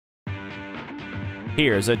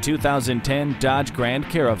Here's a 2010 Dodge Grand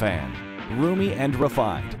Caravan. Roomy and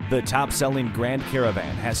refined, the top-selling Grand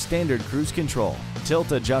Caravan has standard cruise control,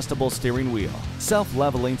 tilt-adjustable steering wheel,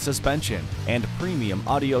 self-leveling suspension, and premium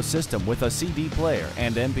audio system with a CD player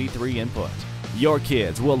and MP3 input. Your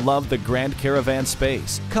kids will love the Grand Caravan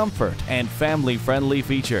space, comfort, and family-friendly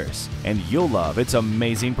features. And you'll love its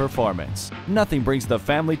amazing performance. Nothing brings the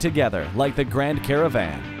family together like the Grand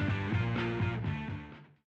Caravan.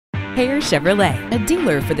 Hare Chevrolet, a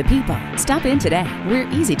dealer for the people. Stop in today. We're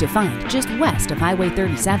easy to find just west of Highway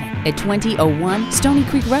 37 at 2001 Stony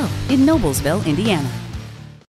Creek Road in Noblesville, Indiana.